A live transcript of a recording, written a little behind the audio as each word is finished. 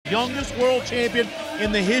youngest world champion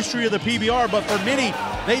in the history of the PBR, but for many,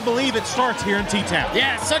 they believe it starts here in T-Town.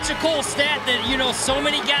 Yeah, it's such a cool stat that, you know, so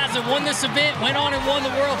many guys that won this event went on and won the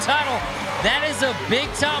world title. That is a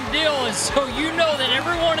big-time deal, and so you know that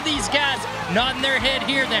every one of these guys nodding their head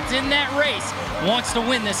here that's in that race wants to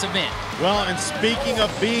win this event. Well, and speaking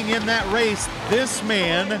of being in that race, this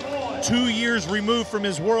man, 2 years removed from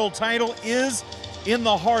his world title, is in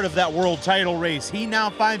the heart of that world title race. He now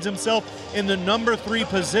finds himself in the number 3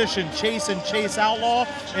 position, chasing Chase Outlaw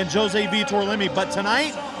and Jose Vitor Lemi. But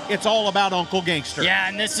tonight, it's all about Uncle Gangster. Yeah,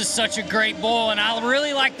 and this is such a great bull, and I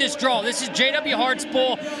really like this draw. This is J.W. Hart's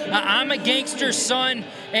bull. I'm a Gangster son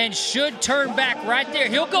and should turn back right there.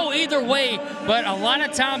 He'll go either way, but a lot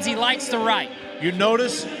of times he likes the right. You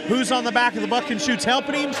notice who's on the back of the buck and shoots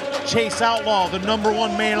helping him? Chase Outlaw, the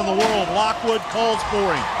 #1 man in the world. Lockwood calls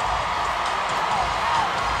for him.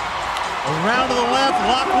 Around to the left,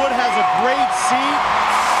 Lockwood has a great seat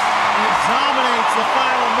and dominates the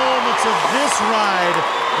final moments of this ride.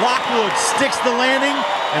 Lockwood sticks the landing,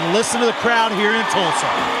 and listen to the crowd here in Tulsa.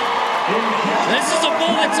 This is a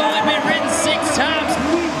bull that's only been ridden 6 times,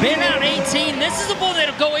 been out 18. This is a bull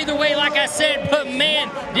that'll go either way, like I said, but man,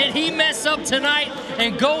 did he mess up tonight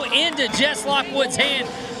and go into Jess Lockwood's hand.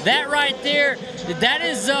 That right there,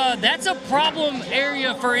 that's a problem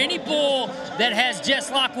area for any bull that has Jess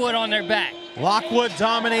Lockwood on their back. Lockwood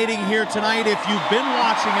dominating here tonight. If you've been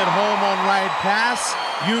watching at home on Ride Pass,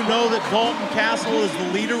 you know that Dalton Castle is the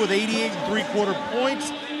leader with 88 3/4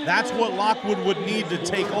 points. That's what Lockwood would need to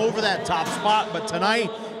take over that top spot, but tonight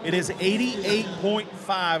it is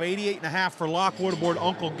 88.5, 88.5 for Lockwood aboard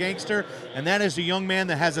Uncle Gangster, and that is a young man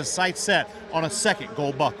that has his sights set on a second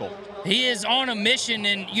gold buckle. He is on a mission,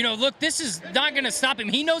 and, you know, look, this is not going to stop him.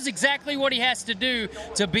 He knows exactly what he has to do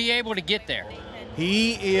to be able to get there.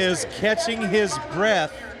 He is catching his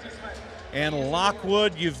breath, and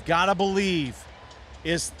Lockwood, you've got to believe,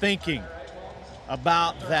 is thinking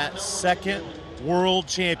about that second world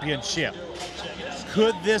championship.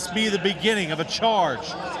 Could this be the beginning of a charge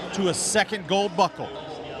to a second gold buckle?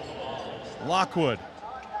 Lockwood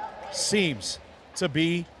seems to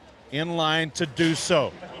be in line to do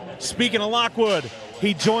so. Speaking of Lockwood,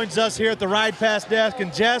 he joins us here at the Ride Pass desk.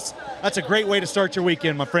 And Jess, that's a great way to start your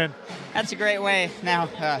weekend, my friend. That's a great way. Now,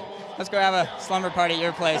 let's go have a slumber party at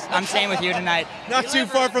your place. I'm staying with you tonight. Not too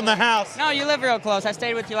far from the house. No, you live real close. I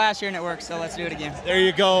stayed with you last year and it worked, so let's do it again. There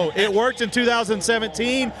you go. It worked in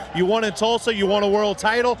 2017. You won in Tulsa. You won a world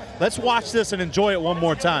title. Let's watch this and enjoy it one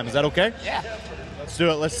more time. Is that okay? Yeah. Let's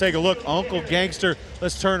do it. Let's take a look. Uncle Gangster,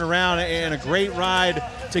 let's turn around, and a great ride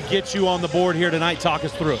to get you on the board here tonight. Talk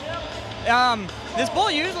us through it. This bull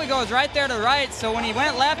usually goes right there to the right, so when he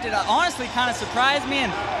went left, it honestly kind of surprised me,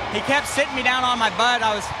 and he kept sitting me down on my butt.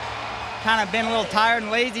 I was kind of been a little tired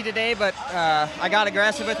and lazy today, but I got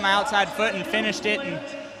aggressive with my outside foot and finished it, and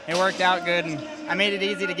it worked out good, and I made it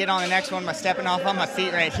easy to get on the next one by stepping off on my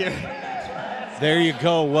feet right here. There you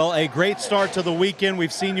go. Well, a great start to the weekend.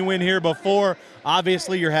 We've seen you in here before.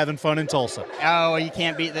 Obviously, you're having fun in Tulsa. Oh, you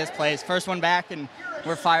can't beat this place. First one back, and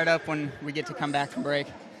we're fired up when we get to come back from break.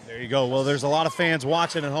 There you go. Well, there's a lot of fans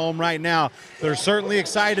watching at home right now. They're certainly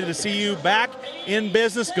excited to see you back in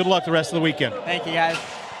business. Good luck the rest of the weekend. Thank you, guys.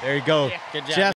 There you go. Yeah, good job. Jess